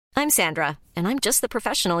I'm Sandra, and I'm just the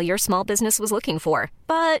professional your small business was looking for.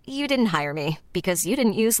 But you didn't hire me because you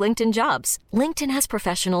didn't use LinkedIn Jobs. LinkedIn has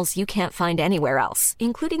professionals you can't find anywhere else,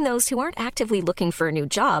 including those who aren't actively looking for a new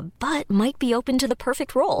job, but might be open to the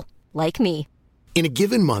perfect role, like me. In a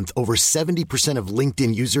given month, over 70% of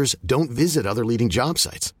LinkedIn users don't visit other leading job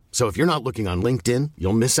sites. So if you're not looking on LinkedIn,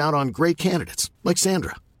 you'll miss out on great candidates like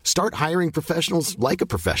Sandra. Start hiring professionals like a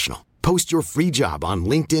professional. Post your free job on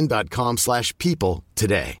linkedin.com/people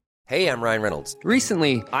today. Hey, I'm Ryan Reynolds.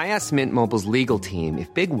 Recently, I asked Mint Mobile's legal team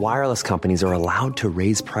if big wireless companies are allowed to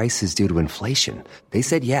raise prices due to inflation. They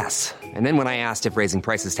said yes. And then when I asked if raising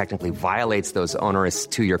prices technically violates those onerous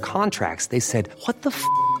 2-year contracts, they said, "What the f***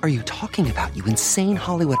 are you talking about, you insane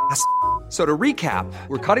Hollywood ass?" So to recap,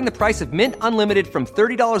 we're cutting the price of Mint Unlimited from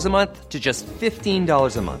 $30 a month to just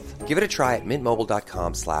 $15 a month. Give it a try at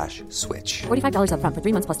mintmobile.com/switch. $45 up front for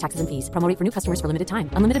 3 months plus taxes and fees. Promo rate for new customers for limited time.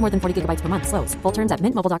 Unlimited more than 40 gigabytes per month. Slows full terms at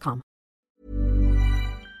mintmobile.com.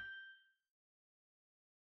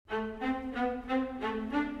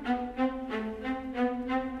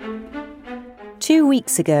 Two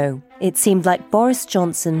weeks ago, it seemed like Boris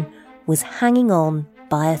Johnson was hanging on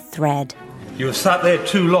by a thread. You have sat there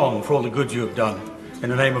too long for all the good you have done. In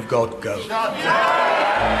the name of God, go.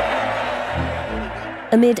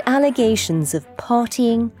 Amid allegations of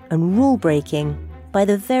partying and rule-breaking by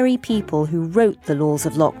the very people who wrote the laws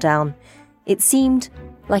of lockdown, it seemed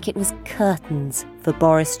like it was curtains for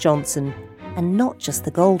Boris Johnson, and not just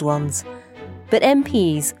the gold ones. But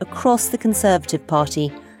MPs across the Conservative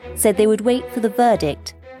Party said they would wait for the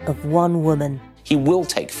verdict of one woman. He will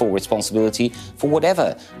take full responsibility for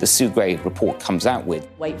whatever the Sue Gray report comes out with.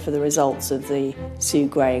 Wait for the results of the Sue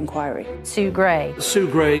Gray inquiry. Sue Gray. Sue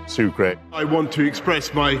Gray. Sue Gray. I want to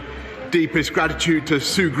express my deepest gratitude to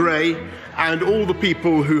Sue Gray and all the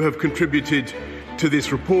people who have contributed to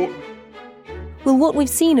this report. Will what we've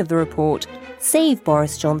seen of the report save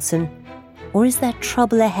Boris Johnson, or is there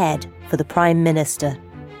trouble ahead for the Prime Minister?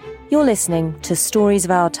 You're listening to Stories of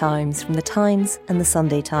Our Times from The Times and The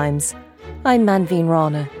Sunday Times. I'm Manveen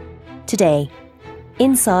Rana. Today,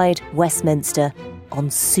 inside Westminster on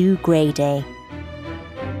Sue Gray Day.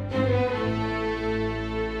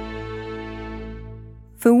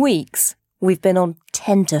 For weeks, we've been on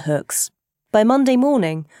tenterhooks. By Monday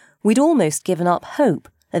morning, we'd almost given up hope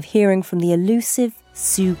of hearing from the elusive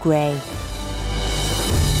Sue Gray.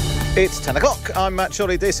 It's 10 o'clock. I'm Matt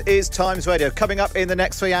Chorley. This is Times Radio. Coming up in the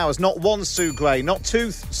next 3 hours, not one Sue Gray, not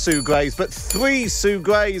two Sue Grays, but 3 Sue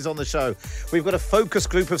Grays on the show. We've got a focus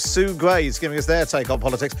group of Sue Grays giving us their take on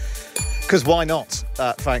politics. Because why not,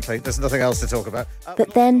 frankly? There's nothing else to talk about.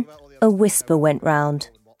 But then a whisper went round.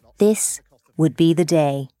 This would be the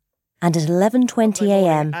day. And at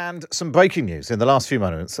 11:20am... And some breaking news in the last few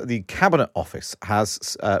moments. The Cabinet Office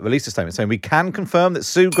has released a statement saying we can confirm that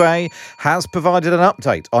Sue Gray has provided an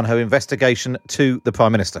update on her investigation to the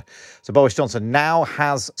Prime Minister. So Boris Johnson now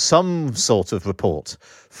has some sort of report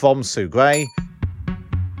from Sue Gray.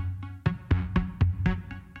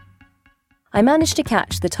 I managed to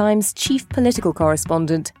catch the Times chief political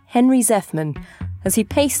correspondent, Henry Zeffman, as he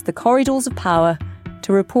paced the corridors of power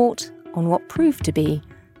to report on what proved to be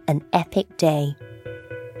an epic day.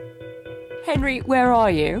 Henry, where are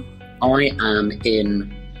you? I am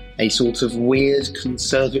in a sort of weird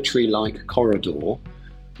conservatory-like corridor.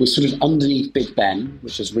 We're sort of underneath Big Ben,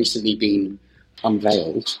 which has recently been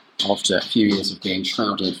unveiled after a few years of being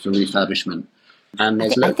shrouded for refurbishment. And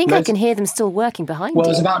I think I can hear them still working behind you. Well, I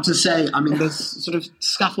was about to say, I mean, there's sort of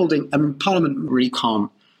scaffolding, and Parliament really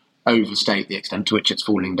can't overstate the extent to which it's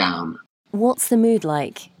falling down. What's the mood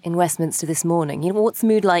like in Westminster this morning? You know, what's the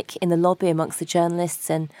mood like in the lobby amongst the journalists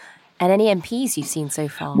and any MPs you've seen so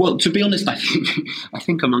far? Well, to be honest, I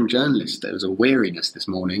think among journalists there was a weariness this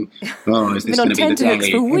morning. Oh, is this going to be the day?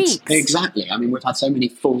 For weeks. Exactly. I mean, we've had so many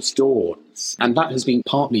false dawns, and that has been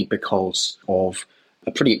partly because of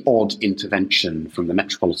a pretty odd intervention from the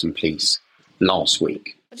Metropolitan Police last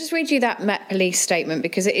week. I'll just read you that Met Police statement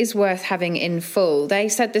because it is worth having in full. They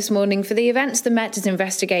said this morning, for the events the Met is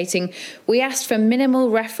investigating, we asked for minimal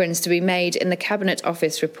reference to be made in the Cabinet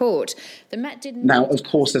Office report. The Met didn't... Now, of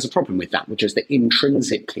course, there's a problem with that, which is that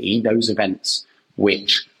intrinsically those events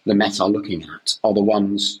which the Met are looking at are the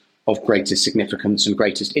ones of greatest significance and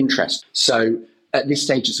greatest interest. So at this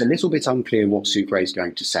stage, it's a little bit unclear what Sue Gray is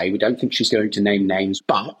going to say. We don't think she's going to name names,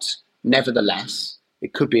 but nevertheless,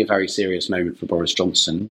 it could be a very serious moment for Boris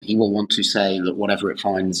Johnson. He will want to say that whatever it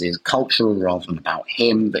finds is cultural rather than about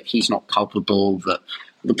him, that he's not culpable, that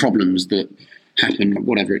the problems that happen,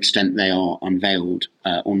 whatever extent they are unveiled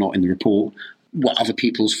or not in the report, were other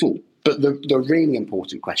people's fault. But the really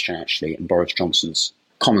important question, actually, in Boris Johnson's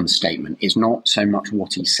Commons statement is not so much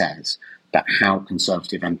what he says, but how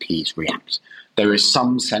Conservative MPs react. There is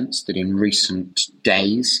some sense that in recent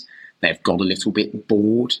days they've got a little bit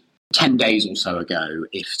bored. 10 days or so ago,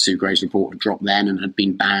 if Sue Gray's report had dropped then and had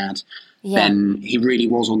been bad, then he really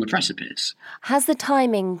was on the precipice. Has the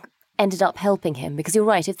timing ended up helping him? Because you're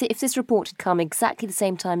right, if this report had come exactly the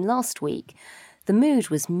same time last week, the mood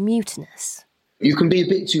was mutinous. You can be a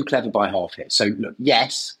bit too clever by half here. So, look,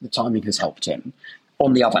 yes, the timing has helped him.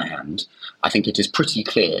 On the other hand, I think it is pretty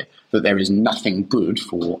clear that there is nothing good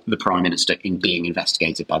for the Prime Minister in being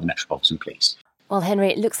investigated by the Metropolitan Police. Well, Henry,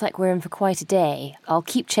 it looks like we're in for quite a day. I'll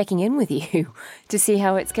keep checking in with you to see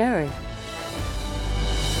how it's going.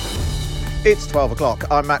 It's 12 o'clock.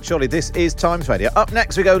 I'm Matt Chorley. This is Times Radio. Up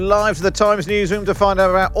next, we go live to the Times newsroom to find out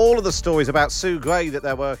about all of the stories about Sue Gray that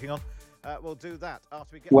they're working on. We'll do that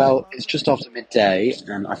after we get... Well, it's just after midday,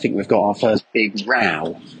 and I think we've got our first big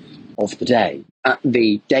row of the day. At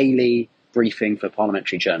the daily briefing for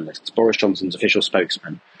parliamentary journalists, Boris Johnson's official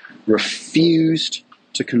spokesman refused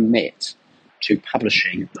to commit to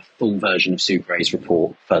publishing the full version of Sue Gray's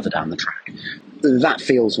report further down the track. That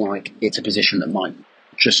feels like it's a position that might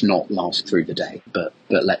just not last through the day, but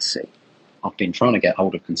let's see. I've been trying to get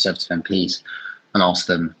hold of Conservative MPs and ask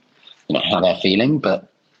them, how they're feeling, but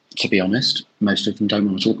to be honest, most of them don't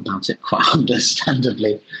want to talk about it, quite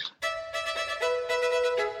understandably.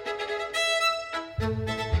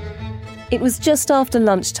 It was just after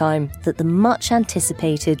lunchtime that the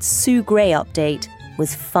much-anticipated Sue Gray update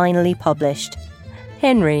was finally published.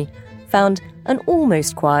 Henry found an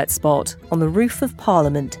almost quiet spot on the roof of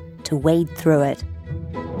Parliament to wade through it.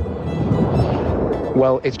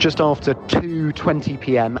 Well, it's just after 2:20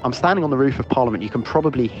 p.m. I'm standing on the roof of Parliament. You can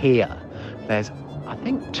probably hear there's, I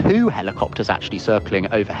think, 2 helicopters actually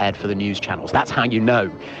circling overhead for the news channels. That's how you know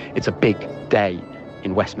it's a big day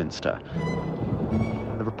in Westminster.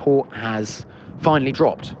 The report has finally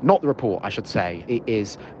dropped. Not the report, I should say. It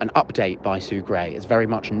is an update by Sue Gray. It's very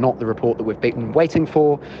much not the report that we've been waiting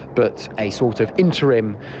for, but a sort of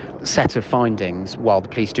interim set of findings while the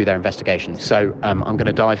police do their investigation. So I'm going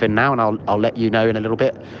to dive in now, and I'll let you know in a little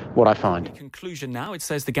bit what I find. In conclusion now, it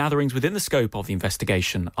says the gatherings within the scope of the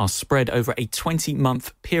investigation are spread over a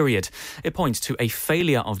 20-month period. It points to a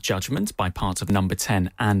failure of judgment by parts of Number 10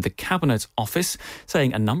 and the Cabinet Office,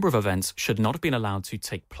 saying a number of events should not have been allowed to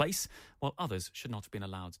take place, while others should not have been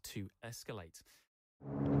allowed to escalate.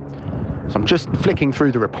 So I'm just flicking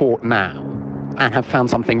through the report now and have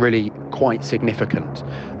found something really quite significant.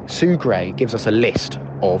 Sue Gray gives us a list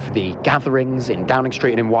of the gatherings in Downing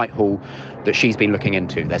Street and in Whitehall that she's been looking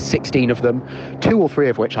into. There's 16 of them, 2 or 3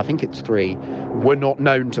 of which, I think it's 3, were not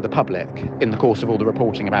known to the public in the course of all the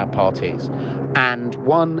reporting about parties. And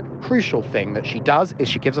one crucial thing that she does is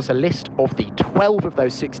she gives us a list of the 12 of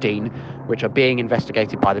those 16 which are being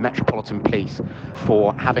investigated by the Metropolitan Police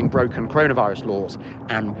for having broken coronavirus laws.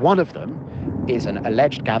 And one of them is an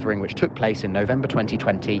alleged gathering which took place in November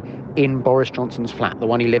 2020 in Boris Johnson's flat, the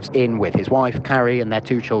one he lives in with his wife, Carrie, and their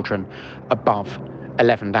 2 children, above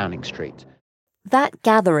 11 Downing Street. That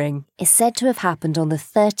gathering is said to have happened on the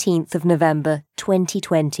 13th of November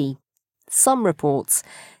 2020. Some reports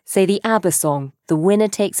say the ABBA song, The Winner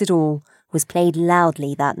Takes It All, was played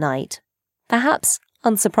loudly that night. Perhaps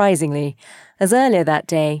unsurprisingly, as earlier that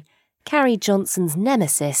day, Carrie Johnson's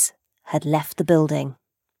nemesis had left the building.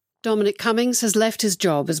 Dominic Cummings has left his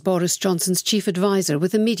job as Boris Johnson's chief advisor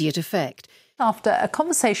with immediate effect. After a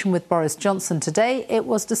conversation with Boris Johnson today, it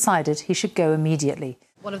was decided he should go immediately.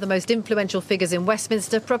 One of the most influential figures in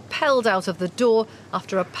Westminster propelled out of the door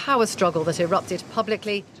after a power struggle that erupted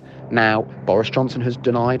publicly. Now, Boris Johnson has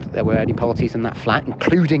denied that there were any parties in that flat,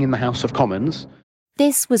 including in the House of Commons.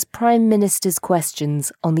 This was Prime Minister's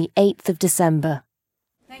questions on the 8th of December.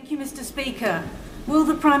 Thank you, Mr. Speaker. Will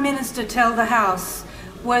the Prime Minister tell the House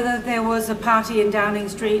whether there was a party in Downing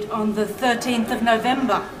Street on the 13th of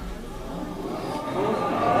November?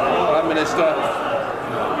 Prime Minister.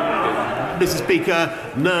 Mr.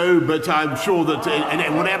 Speaker, no, but I'm sure that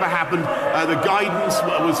whatever happened, the guidance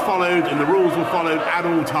was followed and the rules were followed at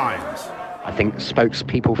all times. I think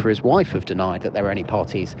spokespeople for his wife have denied that there were any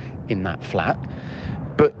parties in that flat.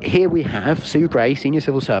 But here we have Sue Gray, senior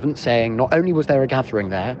civil servant, saying not only was there a gathering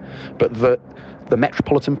there, but that the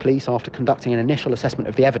Metropolitan Police, after conducting an initial assessment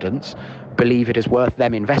of the evidence, believe it is worth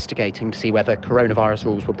them investigating to see whether coronavirus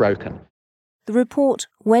rules were broken. The report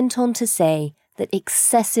went on to say that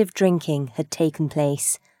excessive drinking had taken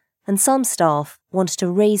place, and some staff wanted to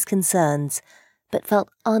raise concerns, but felt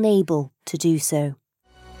unable to do so.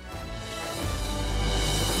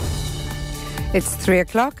 It's 3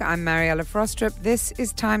 o'clock. I'm Mariella Frostrup. This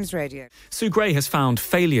is Times Radio. Sue Gray has found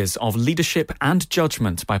failures of leadership and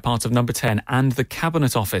judgment by part of Number 10 and the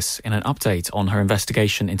Cabinet Office in an update on her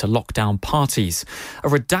investigation into lockdown parties. A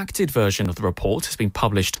redacted version of the report has been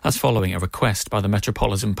published as following a request by the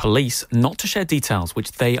Metropolitan Police not to share details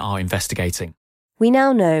which they are investigating. We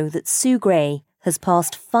now know that Sue Gray has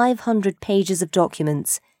passed 500 pages of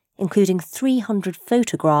documents, including 300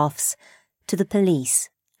 photographs, to the police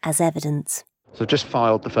as evidence. So I've just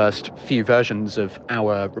filed the first few versions of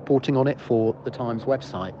our reporting on it for the Times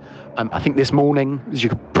website. I think this morning, as you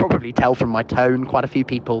could probably tell from my tone, quite a few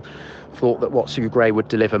people thought that what Sue Gray would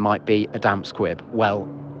deliver might be a damp squib. Well,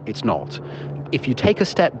 it's not. If you take a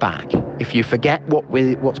step back, if you forget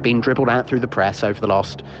what's been dribbled out through the press over the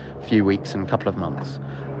last few weeks and couple of months,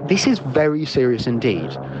 this is very serious indeed.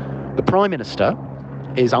 The Prime Minister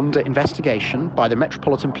is under investigation by the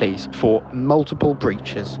Metropolitan Police for multiple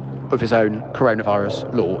breaches of his own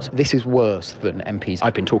coronavirus laws. This is worse than MPs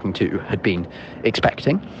I've been talking to had been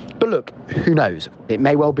expecting. But look, who knows? It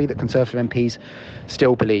may well be that Conservative MPs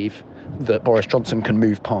still believe that Boris Johnson can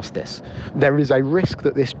move past this. There is a risk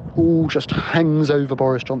that this all just hangs over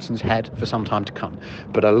Boris Johnson's head for some time to come.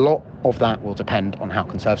 But a lot of that will depend on how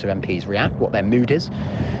Conservative MPs react, what their mood is.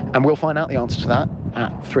 And we'll find out the answer to that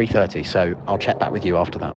at 3:30. So I'll check back with you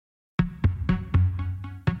after that.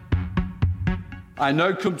 I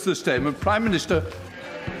now come to the statement. Prime Minister.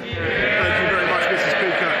 Thank you very much, Mr.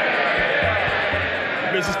 Speaker.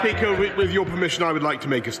 Mr. Speaker, with your permission, I would like to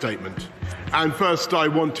make a statement. And first, I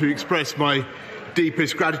want to express my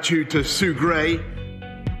deepest gratitude to Sue Gray.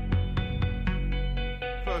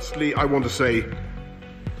 Firstly, I want to say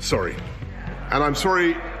sorry. And I'm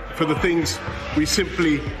sorry for the things we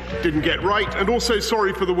simply didn't get right, and also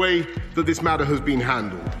sorry for the way that this matter has been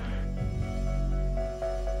handled.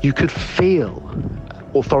 You could feel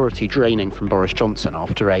authority draining from Boris Johnson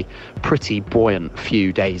after a pretty buoyant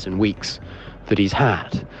few days and weeks that he's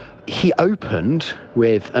had. He opened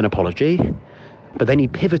with an apology, but then he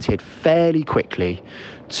pivoted fairly quickly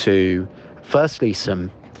to, firstly, some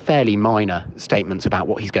fairly minor statements about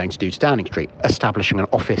what he's going to do to Downing Street, establishing an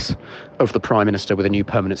office of the Prime Minister with a new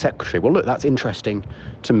permanent secretary. Well, look, that's interesting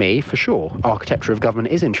to me, for sure. Architecture of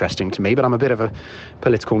government is interesting to me, but I'm a bit of a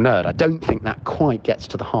political nerd. I don't think that quite gets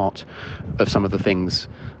to the heart of some of the things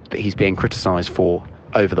that he's being criticised for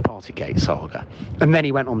over the Partygate saga. And then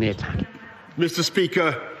he went on the attack. Mr.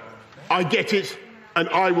 Speaker, I get it, and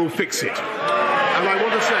I will fix it. And I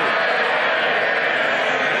want to say...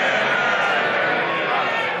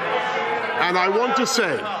 And I want to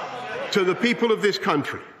say to the people of this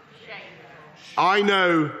country, I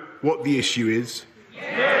know what the issue is.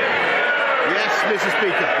 Yes, Mr.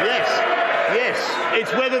 Speaker, yes.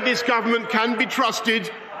 It's whether this government can be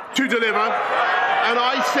trusted to deliver. And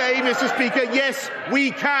I say, Mr. Speaker, yes,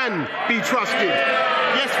 we can be trusted.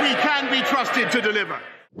 Yes, we can be trusted to deliver.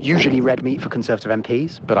 Usually red meat for Conservative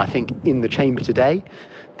MPs, but I think in the chamber today,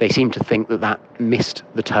 they seem to think that missed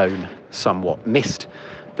the tone somewhat, missed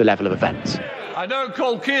the level of events. I now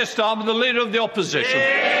call Keir Starmer the Leader of the Opposition.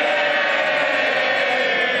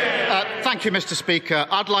 Thank you, Mr. Speaker.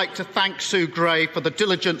 I'd like to thank Sue Gray for the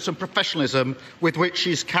diligence and professionalism with which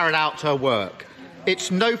she's carried out her work. It's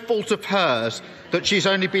no fault of hers that she's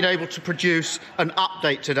only been able to produce an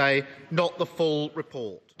update today, not the full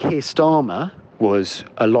report. Keir Starmer was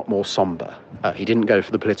a lot more sombre. He didn't go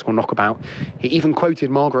for the political knockabout. He even quoted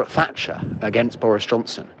Margaret Thatcher against Boris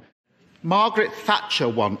Johnson. Margaret Thatcher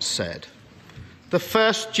once said, "The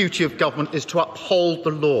first duty of government is to uphold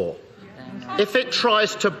the law. If it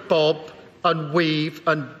tries to bob and weave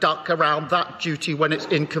and duck around that duty when it's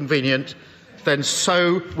inconvenient, then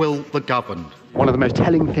so will the governed." One of the most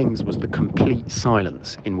telling things was the complete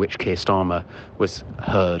silence in which Keir Starmer was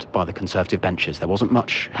heard by the Conservative benches. There wasn't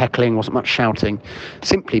much heckling, wasn't much shouting,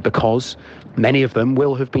 simply because many of them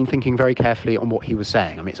will have been thinking very carefully on what he was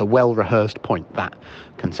saying. I mean, it's a well-rehearsed point that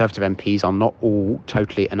Conservative MPs are not all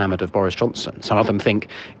totally enamoured of Boris Johnson. Some of them think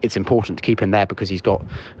it's important to keep him there because he's got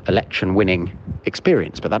election-winning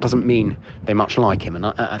experience, but that doesn't mean they much like him. And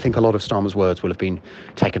I think a lot of Starmer's words will have been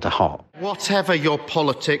taken to heart. Whatever your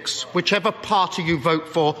politics, whichever party you vote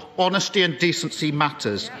for, honesty and decency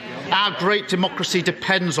matters. Our great democracy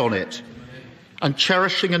depends on it. And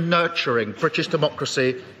cherishing and nurturing British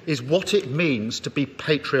democracy is what it means to be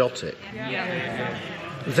patriotic.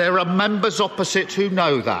 There are members opposite who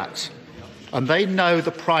know that, and they know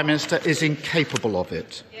the Prime Minister is incapable of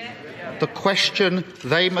it. The question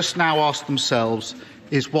they must now ask themselves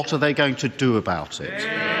is, what are they going to do about it?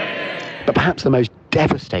 But perhaps the most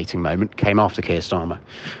devastating moment came after Keir Starmer.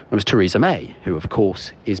 It was Theresa May, who, of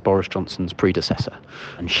course, is Boris Johnson's predecessor.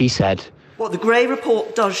 And she said, What the Gray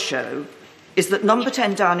report does show is that Number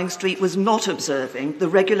 10 Downing Street was not observing the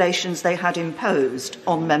regulations they had imposed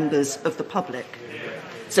on members of the public.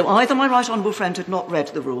 So either my right honourable friend had not read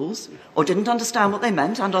the rules, or didn't understand what they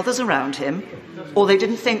meant, and others around him, or they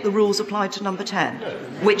didn't think the rules applied to Number 10.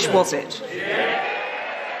 Which was it?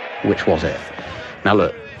 Which was it? Now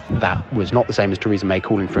look, that was not the same as Theresa May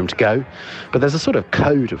calling for him to go, but there's a sort of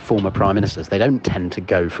code of former prime ministers. They don't tend to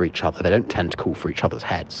go for each other. They don't tend to call for each other's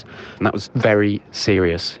heads. And that was very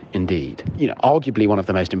serious indeed. Arguably one of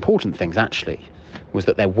the most important things, actually, was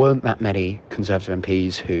that there weren't that many Conservative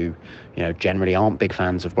MPs who, generally aren't big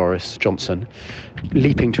fans of Boris Johnson,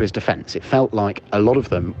 leaping to his defence. It felt like a lot of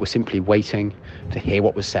them were simply waiting to hear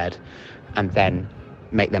what was said and then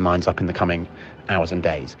make their minds up in the coming hours and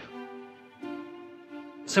days.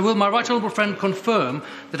 So will my right honourable friend confirm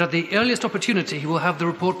that at the earliest opportunity he will have the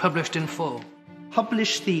report published in full?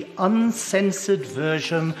 Publish the uncensored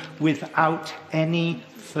version without any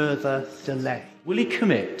further delay. Will he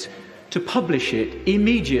commit to publish it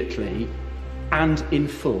immediately and in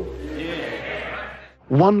full?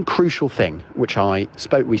 One crucial thing, which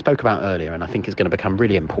we spoke about earlier and I think is going to become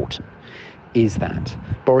really important, is that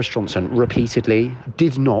Boris Johnson repeatedly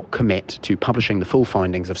did not commit to publishing the full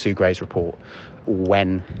findings of Sue Gray's report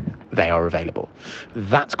when they are available.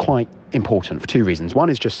 That's quite important for two reasons. One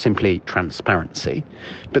is just simply transparency.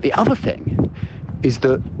 But the other thing is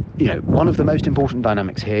that, one of the most important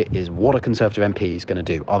dynamics here is what a Conservative MP is going to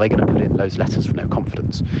do. Are they going to put in those letters of no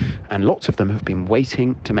confidence? And lots of them have been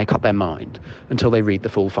waiting to make up their mind until they read the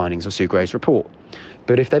full findings of Sue Gray's report.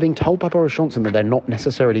 But if they're being told by Boris Johnson that they're not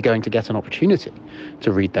necessarily going to get an opportunity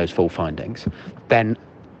to read those full findings, then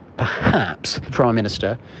perhaps the Prime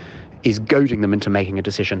Minister is goading them into making a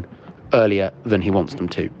decision earlier than he wants them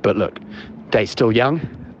to. But look, day's still young.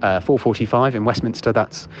 4:45 in Westminster,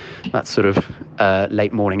 that's sort of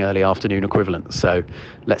late morning, early afternoon equivalent. So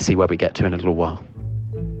let's see where we get to in a little while.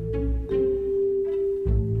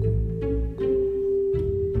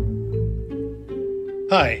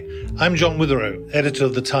 Hi, I'm John Witherow, editor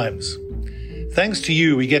of The Times. Thanks to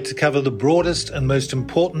you, we get to cover the broadest and most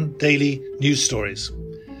important daily news stories.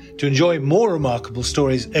 To enjoy more remarkable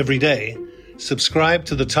stories every day, subscribe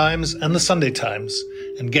to The Times and The Sunday Times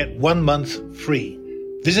and get 1 month free.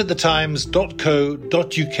 Visit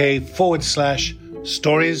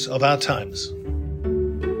thetimes.co.uk/stories of our times.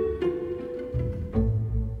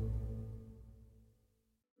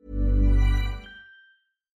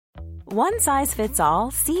 One size fits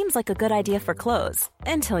all seems like a good idea for clothes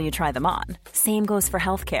until you try them on. Same goes for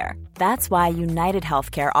healthcare. That's why United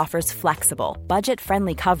Healthcare offers flexible,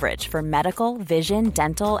 budget-friendly coverage for medical, vision,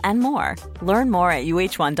 dental, and more. Learn more at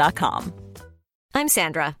uh1.com. I'm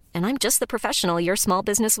Sandra, and I'm just the professional your small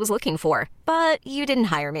business was looking for. But you didn't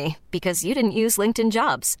hire me because you didn't use LinkedIn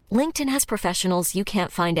Jobs. LinkedIn has professionals you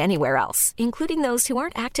can't find anywhere else, including those who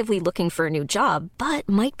aren't actively looking for a new job, but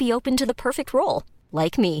might be open to the perfect role,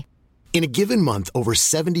 like me. In a given month, over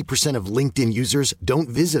 70% of LinkedIn users don't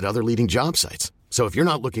visit other leading job sites. So if you're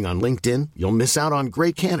not looking on LinkedIn, you'll miss out on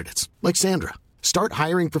great candidates like Sandra. Start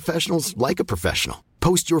hiring professionals like a professional.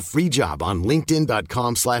 Post your free job on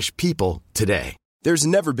linkedin.com/people today. There's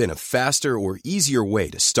never been a faster or easier way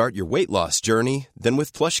to start your weight loss journey than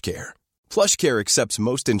with PlushCare. PlushCare accepts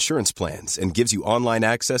most insurance plans and gives you online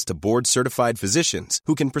access to board-certified physicians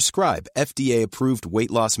who can prescribe FDA-approved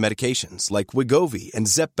weight loss medications like Wegovy and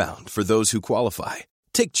Zepbound for those who qualify.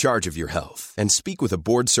 Take charge of your health and speak with a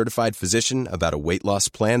board-certified physician about a weight loss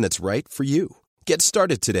plan that's right for you. Get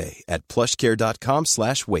started today at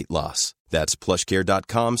plushcare.com/weight loss. That's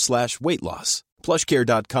plushcare.com/weight loss.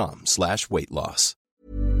 plushcare.com/weight loss.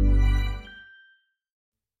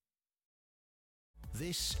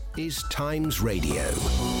 This is Times Radio.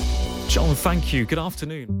 John, thank you. Good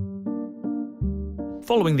afternoon.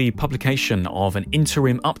 Following the publication of an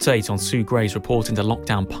interim update on Sue Gray's report into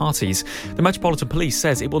lockdown parties, the Metropolitan Police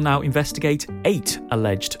says it will now investigate 8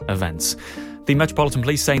 alleged events. The Metropolitan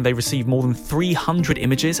Police saying they received more than 300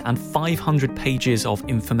 images and 500 pages of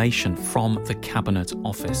information from the Cabinet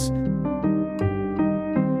Office.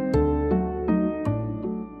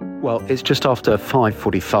 Well, it's just after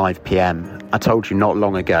 5:45 p.m. I told you not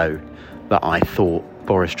long ago that I thought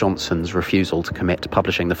Boris Johnson's refusal to commit to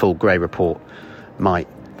publishing the full Gray report might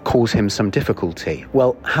cause him some difficulty.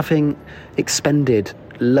 Well, having expended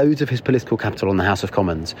loads of his political capital on the House of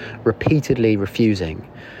Commons, repeatedly refusing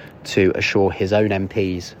to assure his own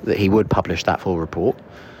MPs that he would publish that full report,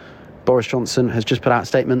 Boris Johnson has just put out a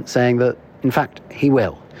statement saying that, in fact, he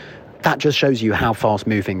will. That just shows you how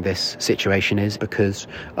fast-moving this situation is, because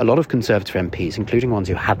a lot of Conservative MPs, including ones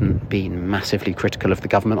who hadn't been massively critical of the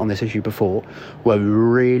government on this issue before, were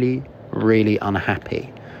really, really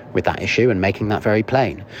unhappy with that issue and making that very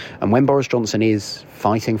plain. And when Boris Johnson is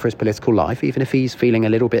fighting for his political life, even if he's feeling a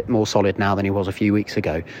little bit more solid now than he was a few weeks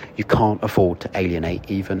ago, you can't afford to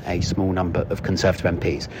alienate even a small number of Conservative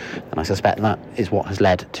MPs. And I suspect that is what has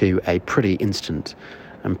led to a pretty instant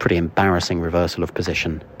and pretty embarrassing reversal of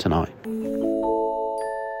position tonight.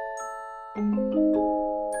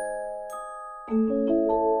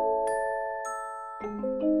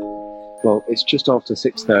 Well, it's just after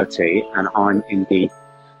 6:30 and I'm in the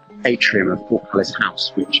atrium of Portpalace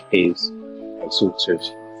House, which is a sort of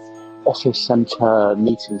office centre,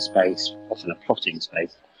 meeting space, often a plotting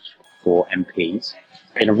space for MPs.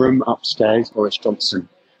 In a room upstairs, Boris Johnson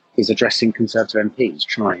is addressing Conservative MPs,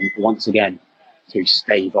 trying once again to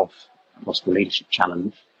stave off a possible leadership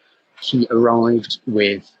challenge. He arrived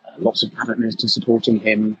with lots of cabinet ministers supporting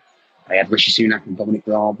him. They had Rishi Sunak and Dominic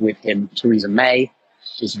Raab with him. Theresa May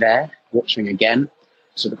is there, watching again.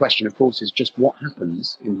 So the question, of course, is just what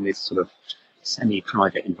happens in this sort of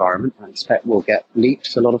semi-private environment. I expect we'll get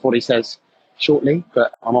leaked a lot of what he says shortly,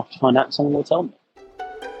 but I'm off to find out. Someone will tell me.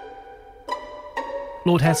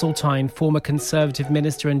 Lord Heseltine, former Conservative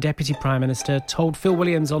Minister and Deputy Prime Minister, told Phil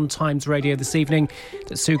Williams on Times Radio this evening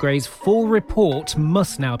that Sue Gray's full report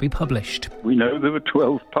must now be published. We know there were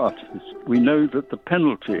 12 parties. We know that the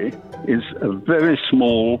penalty is a very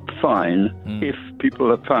small fine if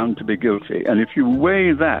people are found to be guilty. And if you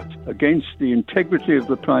weigh that against the integrity of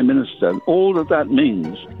the Prime Minister, all that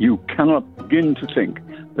means, you cannot begin to think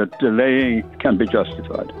that delaying can be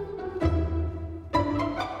justified.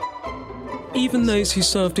 Even those who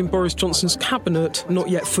served in Boris Johnson's cabinet not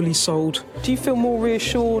yet fully sold. Do you feel more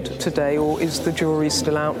reassured today, or is the jury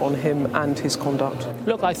still out on him and his conduct?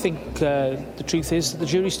 Look, I think the truth is that the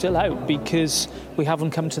jury's still out because we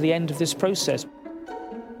haven't come to the end of this process.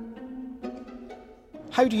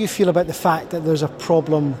 How do you feel about the fact that there's a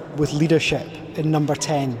problem with leadership in Number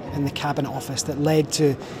 10 in the Cabinet Office that led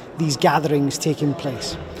to these gatherings taking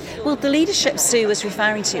place? Well, the leadership Sue was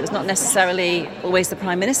referring to was not necessarily always the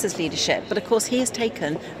Prime Minister's leadership, but of course he has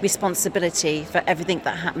taken responsibility for everything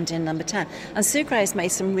that happened in Number 10. And Sue Gray has made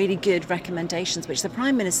some really good recommendations which the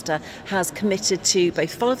Prime Minister has committed to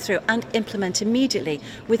both follow through and implement immediately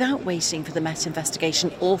without waiting for the Met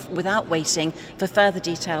investigation or without waiting for further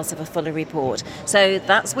details of a fuller report. So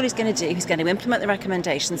that's what he's going to do. He's going to implement the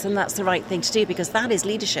recommendations, and that's the right thing to do because that is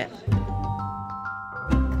leadership.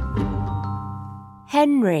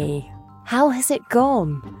 Henry, how has it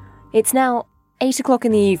gone? It's now 8 o'clock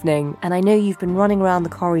in the evening, and I know you've been running around the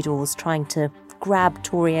corridors trying to grab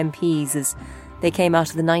Tory MPs as they came out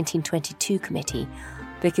of the 1922 committee,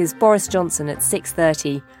 because Boris Johnson at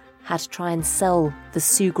 6:30 had to try and sell the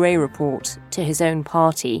Sue Gray report to his own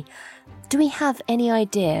party. Do we have any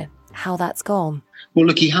idea how that's gone? Well,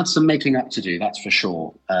 look, he had some making up to do, that's for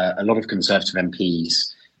sure. A lot of Conservative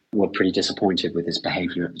MPs were pretty disappointed with his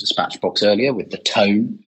behaviour at the dispatch box earlier, with the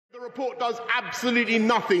tone. The report does absolutely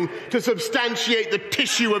nothing to substantiate the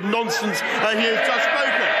tissue of nonsense he has just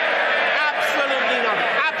spoken. Absolutely nothing.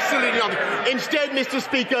 Absolutely nothing. Instead, Mr.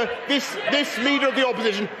 Speaker, this leader of the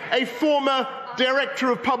opposition, a former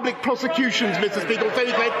Director of Public Prosecutions, Mr. Speaker,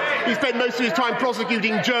 he spent most of his time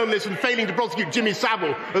prosecuting journalists and failing to prosecute Jimmy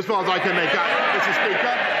Savile, as far as I can make out, Mr.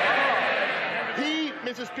 Speaker. He,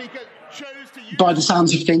 Mr. Speaker, chose to use... By the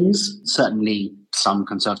sounds of things, certainly some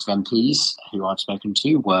Conservative MPs who I've spoken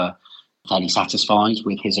to were fairly satisfied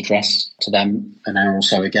with his address to them an hour or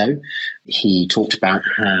so ago. He talked about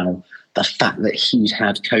how the fact that he'd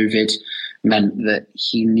had COVID meant that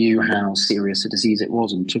he knew how serious a disease it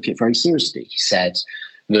was and took it very seriously. He said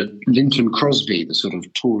that Linton Crosby, the sort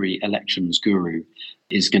of Tory elections guru,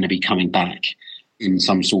 is going to be coming back in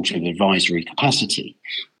some sort of advisory capacity.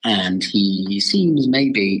 And he seems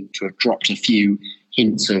maybe to have dropped a few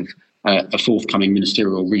hints of a forthcoming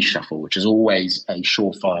ministerial reshuffle, which is always a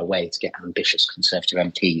surefire way to get ambitious Conservative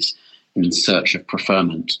MPs in search of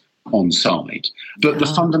preferment on side. But the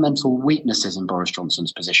fundamental weaknesses in Boris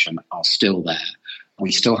Johnson's position are still there.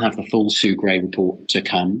 We still have the full Sue Gray report to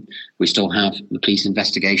come. We still have the police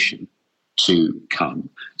investigation to come.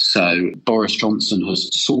 So Boris Johnson has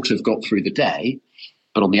sort of got through the day,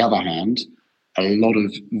 but on the other hand, a lot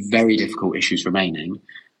of very difficult issues remaining.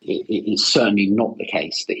 It's certainly not the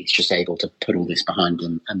case that he's just able to put all this behind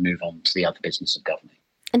him and move on to the other business of governing.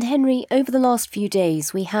 And Henry, over the last few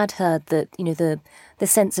days, we had heard that, the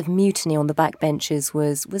sense of mutiny on the backbenches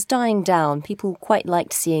was dying down. People quite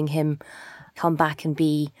liked seeing him come back and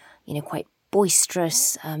be, quite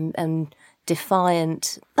boisterous and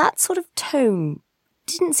defiant. That sort of tone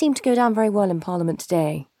didn't seem to go down very well in Parliament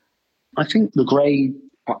today. I think the Gray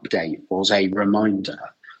update was a reminder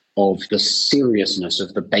of the seriousness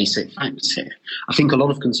of the basic facts here. I think a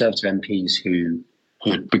lot of Conservative MPs who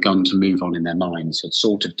had begun to move on in their minds had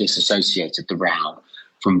sort of disassociated the row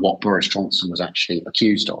from what Boris Johnson was actually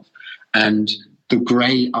accused of. And the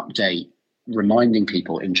Gray update reminding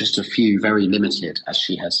people in just a few very limited, as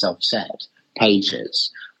she herself said,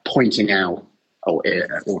 pages, pointing out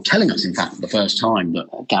or telling us, in fact, for the first time that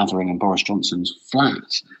a gathering in Boris Johnson's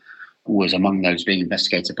flat was among those being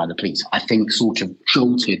investigated by the police, I think sort of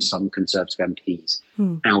jolted some Conservative MPs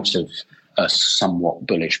out of a somewhat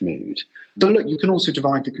bullish mood. But look, you can also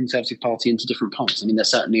divide the Conservative Party into different parts. I mean, there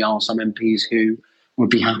certainly are some MPs who would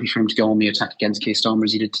be happy for him to go on the attack against Keir Starmer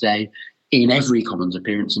as he did today in every Commons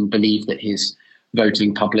appearance and believe that his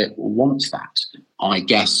voting public wants that. I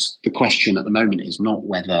guess the question at the moment is not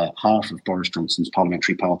whether half of Boris Johnson's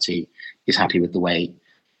parliamentary party is happy with the way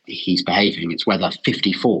he's behaving. It's whether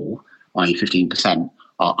 54, i.e. 15%,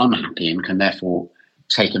 are unhappy and can therefore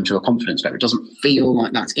take him to a confidence vote. It doesn't feel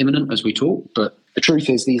like that's imminent as we talk, but the truth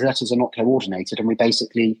is these letters are not coordinated and we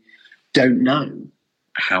basically don't know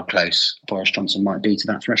how close Boris Johnson might be to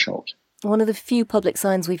that threshold. One of the few public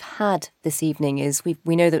signs we've had this evening is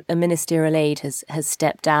we know that a ministerial aide has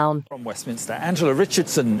stepped down. From Westminster, Angela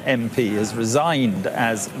Richardson MP has resigned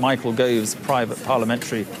as Michael Gove's private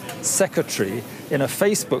parliamentary secretary. In a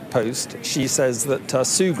Facebook post, she says that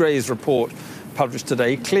Sue Gray's report published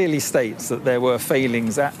today clearly states that there were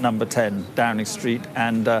failings at number 10 Downing Street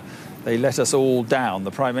and they let us all down.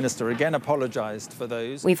 The Prime Minister again apologised for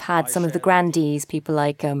those. We've had some of the grandees, people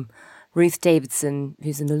like Ruth Davidson,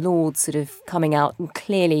 who's in the Lords, sort of coming out and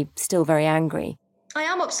clearly still very angry. I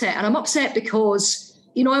am upset, and I'm upset because,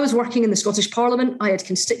 I was working in the Scottish Parliament. I had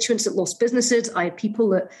constituents that lost businesses. I had people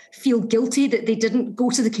that feel guilty that they didn't go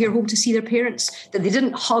to the care home to see their parents, that they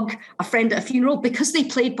didn't hug a friend at a funeral because they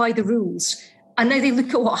played by the rules. And now they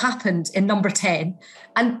look at what happened in number 10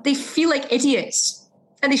 and they feel like idiots,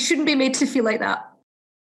 and they shouldn't be made to feel like that.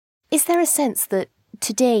 Is there a sense that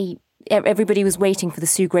today everybody was waiting for the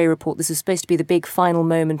Sue Gray report? This was supposed to be the big final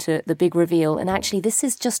moment, the big reveal. And actually, this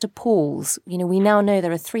is just a pause. We now know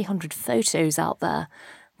there are 300 photos out there,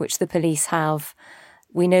 which the police have.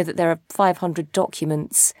 We know that there are 500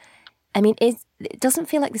 documents. I mean, it doesn't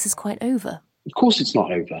feel like this is quite over. Of course it's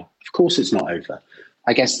not over. Of course it's not over.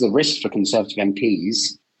 I guess the risk for Conservative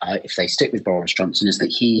MPs, if they stick with Boris Johnson, is that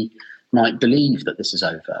he might believe that this is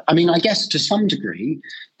over. I mean, I guess to some degree,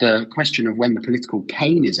 the question of when the political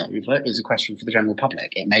pain is over is a question for the general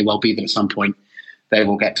public. It may well be that at some point they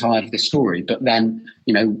will get tired of this story. But then,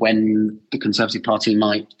 when the Conservative Party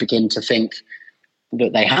might begin to think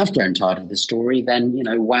that they have grown tired of this story, then,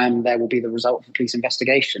 wham, there will be the result of the police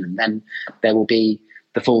investigation. And then there will be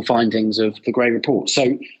the full findings of the Gray report.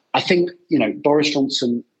 So I think, Boris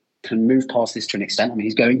Johnson can move past this to an extent. I mean,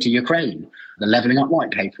 he's going to Ukraine. The Levelling Up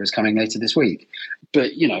white paper is coming later this week.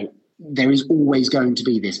 But, there is always going to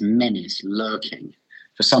be this menace lurking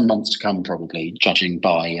for some months to come, probably, judging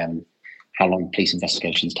by how long police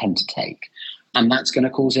investigations tend to take. And that's going to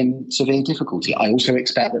cause him severe difficulty. I also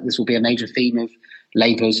expect that this will be a major theme of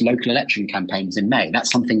Labour's local election campaigns in May.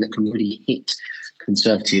 That's something that can really hit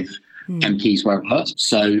Conservative MPs where it hurts.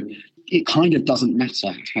 So it kind of doesn't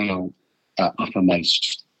matter how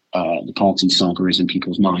uppermost the party saga is in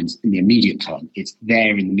people's minds in the immediate term. It's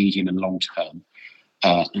there in the medium and long term.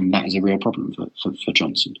 And that is a real problem for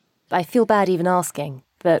Johnson. I feel bad even asking,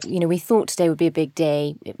 but, we thought today would be a big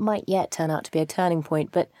day. It might yet turn out to be a turning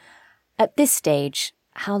point. But at this stage,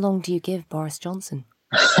 how long do you give Boris Johnson?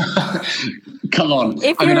 Come on.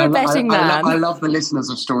 If you're a betting man. I love the listeners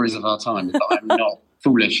of Stories of Our Time, but I'm not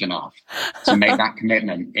foolish enough to make that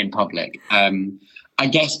commitment in public. I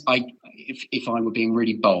guess if I were being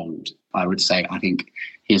really bold, I would say I think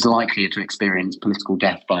he is likelier to experience political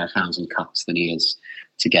death by 1,000 cuts than he is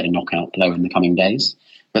to get a knockout blow in the coming days.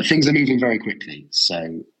 But things are moving very quickly,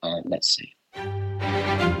 so let's see.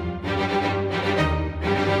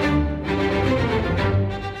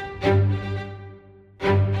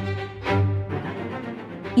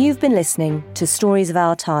 You've been listening to Stories of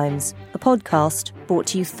Our Times, a podcast brought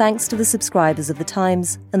to you thanks to the subscribers of The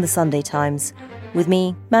Times and The Sunday Times, with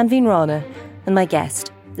me, Manveen Rana, and my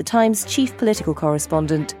guest, The Times chief political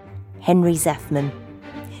correspondent, Henry Zeffman.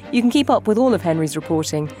 You can keep up with all of Henry's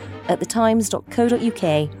reporting at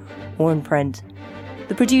thetimes.co.uk or in print.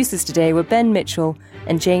 The producers today were Ben Mitchell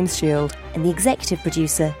and James Shield, and the executive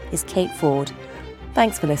producer is Kate Ford.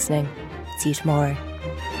 Thanks for listening. See you tomorrow.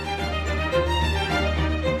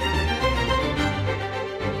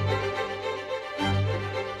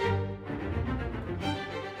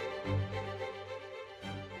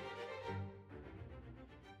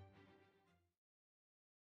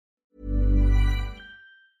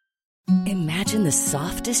 Imagine the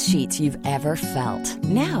softest sheets you've ever felt.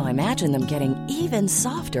 Now imagine them getting even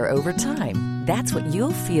softer over time. That's what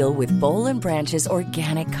you'll feel with Boll & Branch's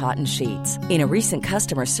organic cotton sheets. In a recent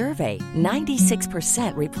customer survey,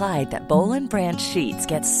 96% replied that Boll & Branch sheets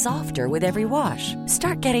get softer with every wash.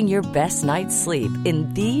 Start getting your best night's sleep in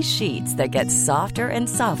these sheets that get softer and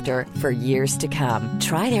softer for years to come.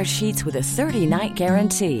 Try their sheets with a 30-night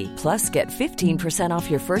guarantee. Plus, get 15% off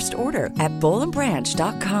your first order at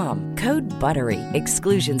bollandbranch.com. Code BUTTERY.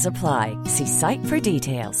 Exclusions apply. See site for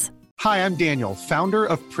details. Hi, I'm Daniel, founder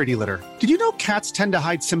of Pretty Litter. Did you know cats tend to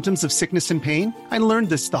hide symptoms of sickness and pain? I learned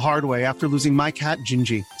this the hard way after losing my cat,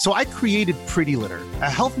 Gingy. So I created Pretty Litter, a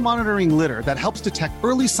health monitoring litter that helps detect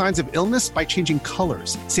early signs of illness by changing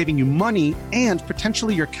colors, saving you money and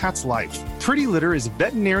potentially your cat's life. Pretty Litter is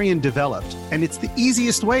veterinarian developed, and it's the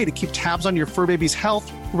easiest way to keep tabs on your fur baby's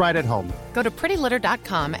health right at home. Go to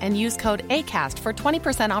prettylitter.com and use code ACAST for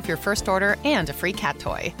 20% off your first order and a free cat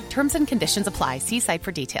toy. Terms and conditions apply. See site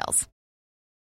for details.